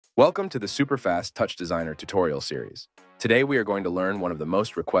Welcome to the Superfast TouchDesigner tutorial series. Today we are going to learn one of the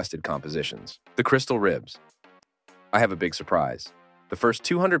most requested compositions, the crystal ribs. I have a big surprise. The first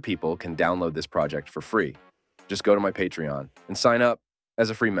 200 people can download this project for free. Just go to my Patreon and sign up as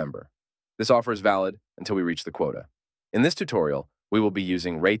a free member. This offer is valid until we reach the quota. In this tutorial, we will be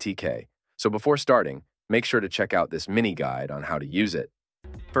using RayTK, so before starting, make sure to check out this mini guide on how to use it.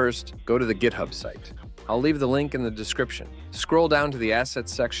 First, go to the GitHub site. I'll leave the link in the description. Scroll down to the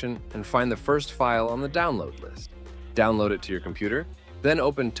Assets section and find the first file on the download list. Download it to your computer, then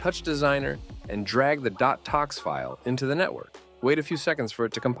open TouchDesigner and drag the .tox file into the network. Wait a few seconds for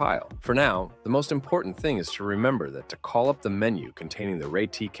it to compile. For now, the most important thing is to remember that to call up the menu containing the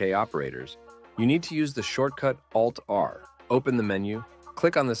RayTK operators, you need to use the shortcut Alt-R. Open the menu,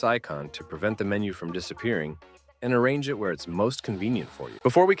 click on this icon to prevent the menu from disappearing, and arrange it where it's most convenient for you.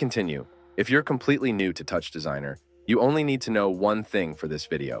 Before we continue, if you're completely new to TouchDesigner, you only need to know one thing for this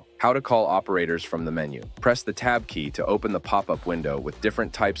video: how to call operators from the menu. Press the Tab key to open the pop-up window with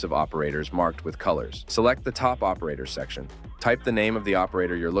different types of operators marked with colors. Select the top operator section, type the name of the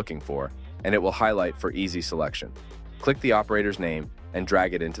operator you're looking for, and it will highlight for easy selection. Click the operator's name and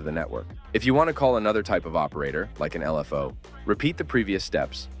drag it into the network. If you want to call another type of operator, like an LFO, repeat the previous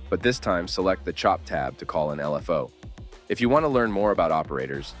steps, but this time select the Chop tab to call an LFO. If you want to learn more about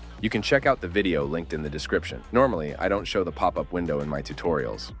operators, you can check out the video linked in the description. Normally, I don't show the pop-up window in my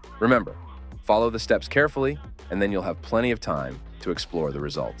tutorials. Remember, follow the steps carefully, and then you'll have plenty of time to explore the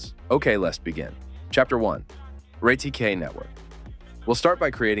results. Okay, let's begin. Chapter 1, RayTK Network. We'll start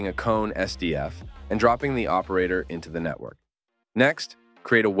by creating a cone SDF and dropping the operator into the network. Next,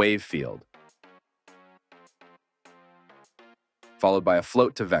 create a wave field, followed by a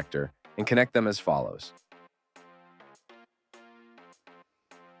float to vector, and connect them as follows.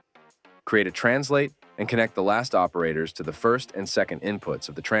 Create a translate and connect the last operators to the first and second inputs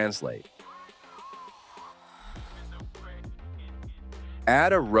of the translate.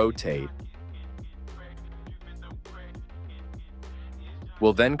 Add a rotate.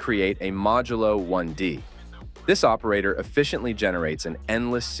 We'll then create a modulo 1D. This operator efficiently generates an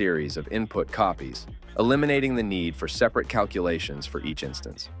endless series of input copies, eliminating the need for separate calculations for each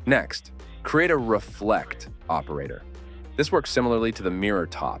instance. Next, create a reflect operator. This works similarly to the mirror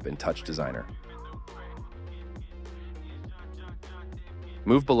top in TouchDesigner.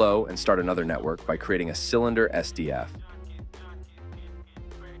 Move below and start another network by creating a cylinder SDF.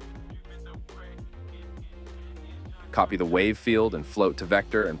 Copy the wave field and float to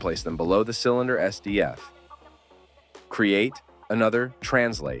vector and place them below the cylinder SDF. Create another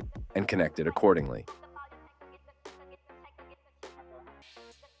translate and connect it accordingly.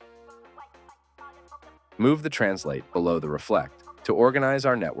 Move the translate below the reflect to organize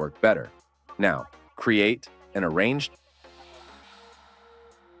our network better. Now, create an arranged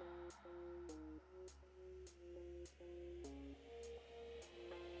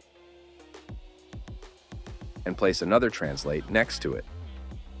and place another translate next to it.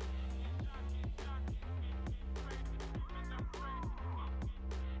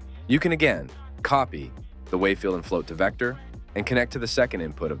 You can again copy the wave field and float to vector and connect to the second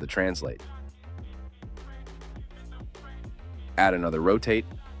input of the translate. Add another rotate,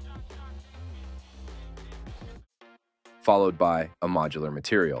 followed by a modular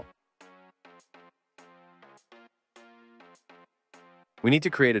material. We need to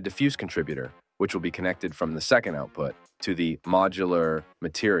create a diffuse contributor, which will be connected from the second output to the modular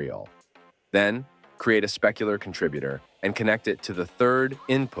material. Then, create a specular contributor and connect it to the third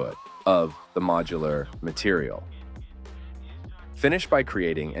input of the modular material. Finish by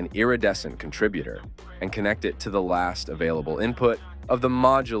creating an iridescent contributor and connect it to the last available input of the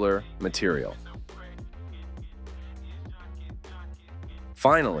modular material.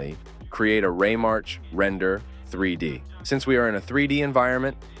 Finally, create a RayMarch Render 3D. Since we are in a 3D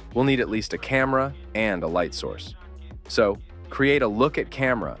environment, we'll need at least a camera and a light source. So, create a look at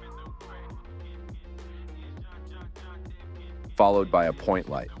camera, followed by a point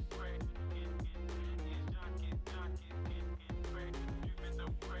light.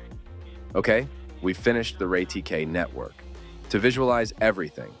 Okay, we've finished the RayTK network. To visualize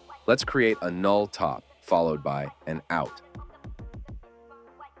everything, let's create a null top, followed by an out.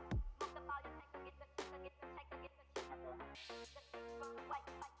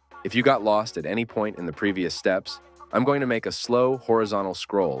 If you got lost at any point in the previous steps, I'm going to make a slow horizontal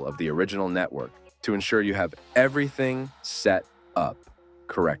scroll of the original network to ensure you have everything set up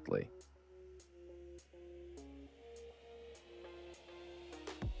correctly.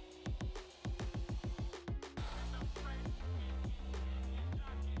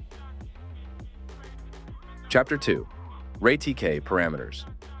 Chapter 2, RayTK Parameters.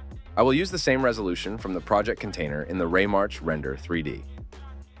 I will use the same resolution from the project container in the RayMarch Render 3D.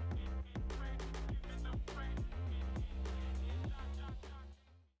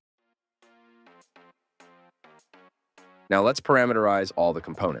 Now let's parameterize all the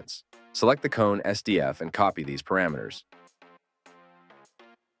components. Select the cone SDF and copy these parameters.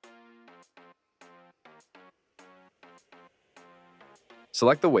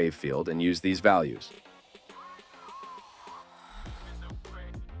 Select the wave field and use these values.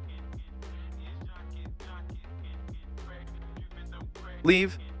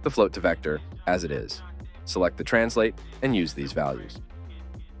 Leave the float to vector as it is. Select the translate and use these values.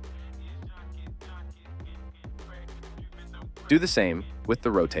 Do the same with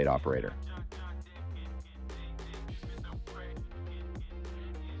the rotate operator.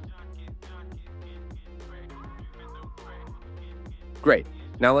 Great.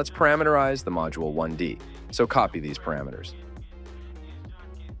 Now let's parameterize the module 1D. So copy these parameters.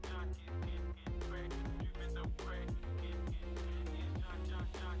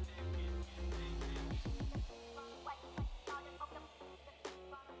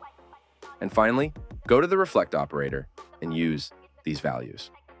 And finally, go to the reflect operator and use these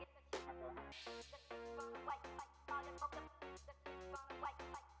values.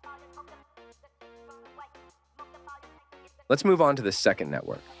 Let's move on to the second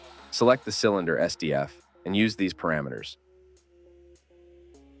network. Select the cylinder SDF and use these parameters.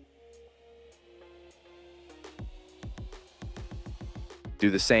 Do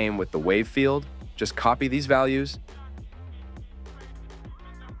the same with the wave field. Just copy these values.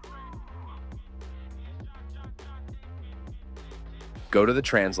 Go to the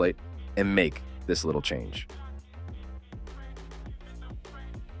translate and make this little change.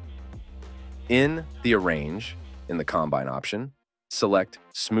 In the arrange, in the combine option, select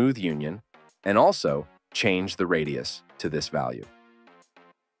smooth union and also change the radius to this value.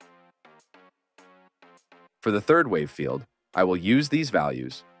 For the third wave field, I will use these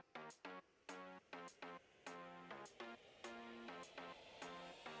values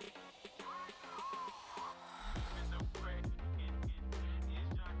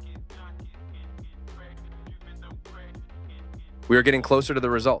We are getting closer to the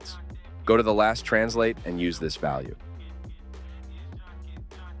results. Go to the last translate and use this value.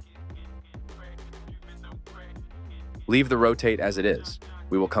 Leave the rotate as it is.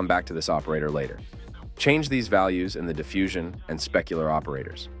 We will come back to this operator later. Change these values in the diffusion and specular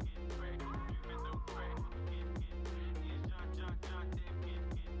operators.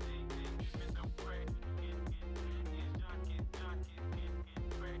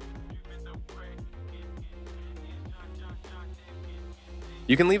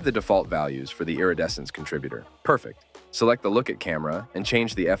 You can leave the default values for the iridescence contributor. Perfect. Select the look at camera and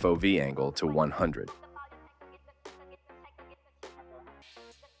change the FOV angle to 100.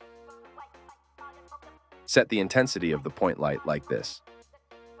 Set the intensity of the point light like this.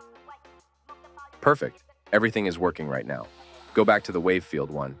 Perfect. Everything is working right now. Go back to the wave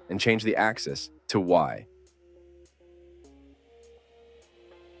field one and change the axis to Y.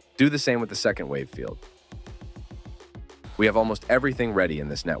 Do the same with the second wave field. We have almost everything ready in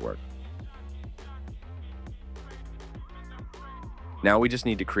this network. Now we just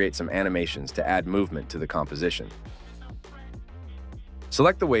need to create some animations to add movement to the composition.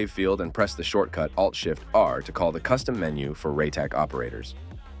 Select the wave field and press the shortcut Alt-Shift-R to call the custom menu for RayTK operators.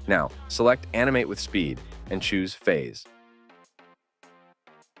 Now, select Animate with Speed and choose Phase.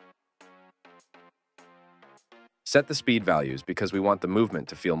 Set the speed values because we want the movement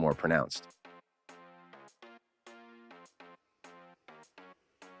to feel more pronounced.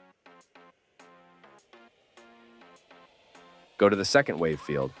 Go to the second wave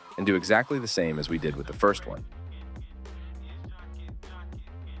field and do exactly the same as we did with the first one.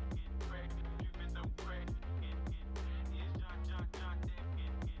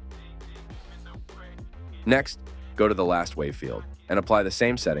 Next, go to the last wave field and apply the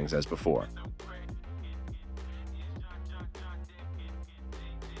same settings as before.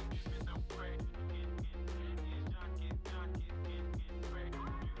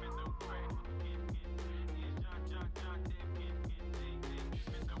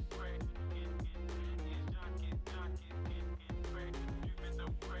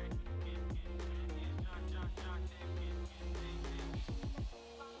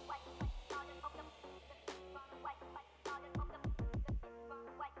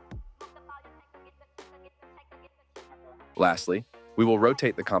 Lastly, we will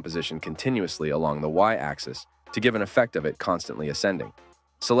rotate the composition continuously along the Y-axis to give an effect of it constantly ascending.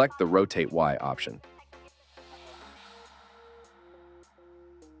 Select the Rotate Y option.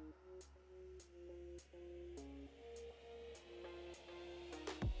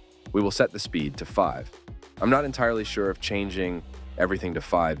 we will set the speed to 5. I'm not entirely sure if changing everything to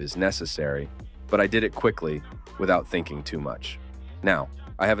 5 is necessary, but I did it quickly without thinking too much. Now,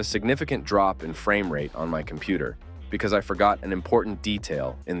 I have a significant drop in frame rate on my computer because I forgot an important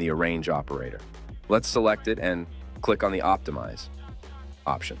detail in the arrange operator. Let's select it and click on the optimize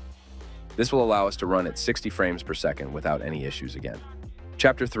option. This will allow us to run at 60 frames per second without any issues again.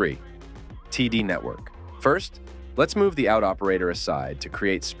 Chapter 3, TD network. First, let's move the out operator aside to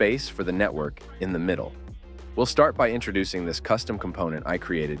create space for the network in the middle. We'll start by introducing this custom component I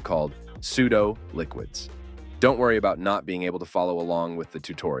created called Pseudo liquids. Don't worry about not being able to follow along with the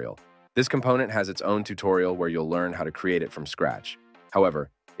tutorial. This component has its own tutorial where you'll learn how to create it from scratch. However,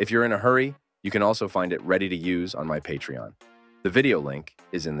 if you're in a hurry, you can also find it ready to use on my Patreon. The video link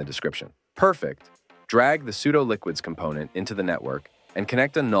is in the description. Perfect. Drag the Pseudo liquids component into the network and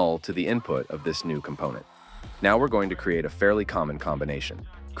connect a null to the input of this new component. Now we're going to create a fairly common combination.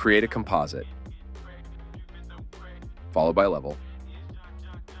 Create a composite, followed by level,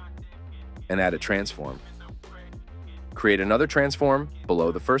 and add a transform. Create another transform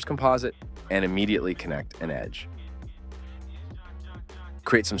below the first composite and immediately connect an edge.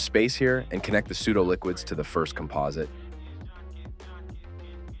 Create some space here and connect the Pseudo liquids to the first composite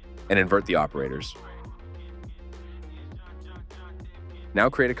and invert the operators. Now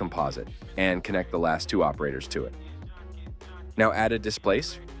create a composite and connect the last two operators to it. Now add a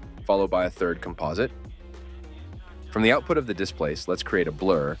displace, followed by a third composite. From the output of the displace, let's create a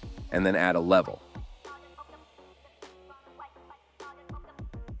blur and then add a level.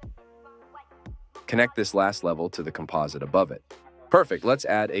 Connect this last level to the composite above it. Perfect, let's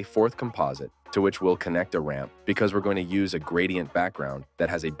add a fourth composite to which we'll connect a ramp because we're going to use a gradient background that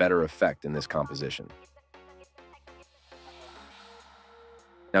has a better effect in this composition.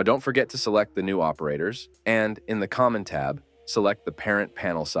 Now don't forget to select the new operators and in the Common tab, select the Parent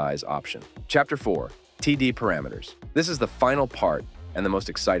Panel Size option. Chapter 4, TD parameters. This is the final part and the most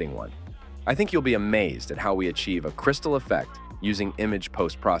exciting one. I think you'll be amazed at how we achieve a crystal effect using image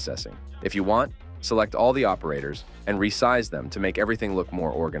post-processing. If you want, select all the operators and resize them to make everything look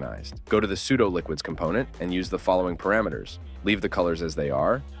more organized. Go to the Pseudo liquids component and use the following parameters. Leave the colors as they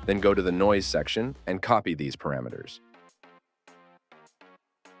are, then go to the noise section and copy these parameters.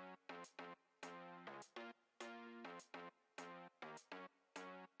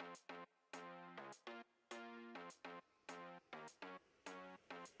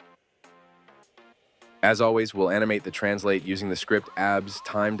 As always, we'll animate the translate using the script abs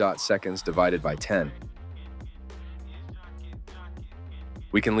time.seconds divided by 10.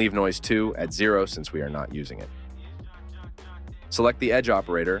 We can leave noise 2 at 0 since we are not using it. Select the edge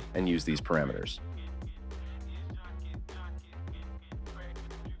operator and use these parameters.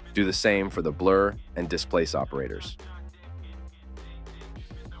 Do the same for the blur and displace operators.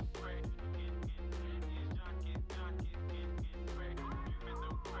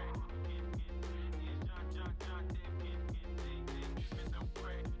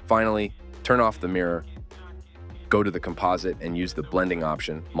 Finally, turn off the mirror, go to the composite and use the blending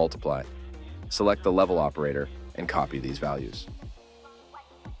option, multiply. Select the level operator and copy these values.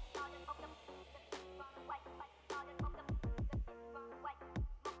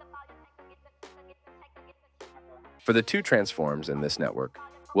 For the two transforms in this network,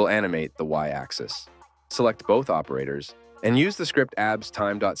 we'll animate the y-axis. Select both operators and use the script abs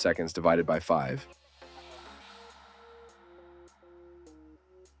time.seconds divided by 5.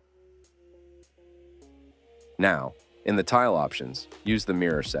 Now, in the tile options, use the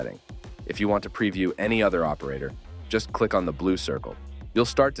mirror setting. If you want to preview any other operator, just click on the blue circle. You'll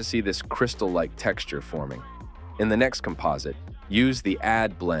start to see this crystal-like texture forming. In the next composite, use the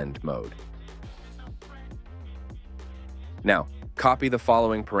Add Blend mode. Now, copy the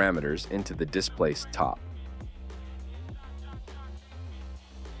following parameters into the displaced top.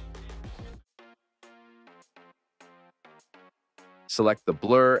 Select the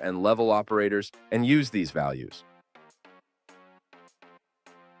blur and level operators and use these values.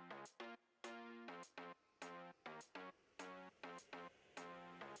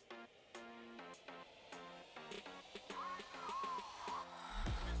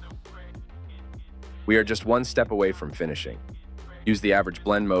 We are just one step away from finishing. Use the average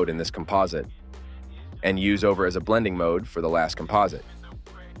blend mode in this composite and use over as a blending mode for the last composite.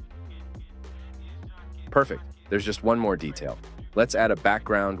 Perfect. There's just one more detail. Let's add a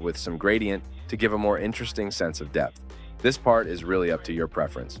background with some gradient to give a more interesting sense of depth. This part is really up to your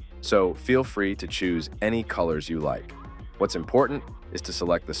preference, so feel free to choose any colors you like. What's important is to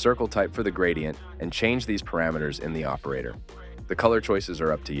select the circle type for the gradient and change these parameters in the operator. The color choices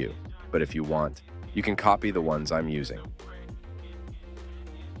are up to you, but if you want, you can copy the ones I'm using.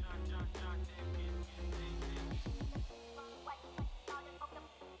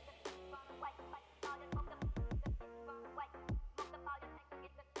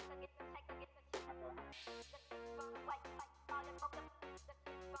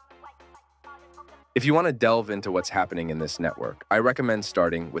 If you want to delve into what's happening in this network, I recommend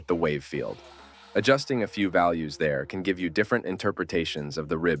starting with the wave field. Adjusting a few values there can give you different interpretations of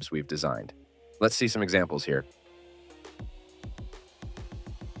the ribs we've designed. Let's see some examples here.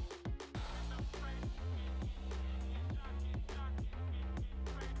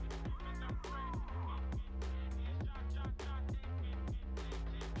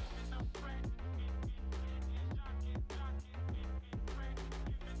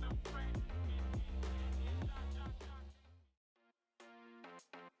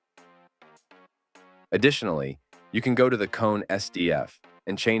 Additionally, you can go to the cone SDF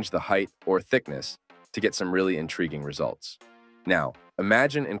and change the height or thickness to get some really intriguing results. Now,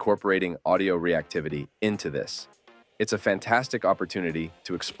 imagine incorporating audio reactivity into this. It's a fantastic opportunity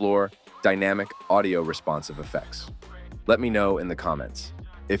to explore dynamic audio responsive effects. Let me know in the comments.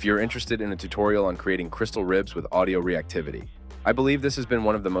 If you're interested in a tutorial on creating crystal ribs with audio reactivity, I believe this has been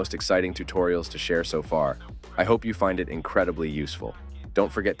one of the most exciting tutorials to share so far. I hope you find it incredibly useful.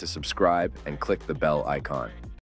 Don't forget to subscribe and click the bell icon.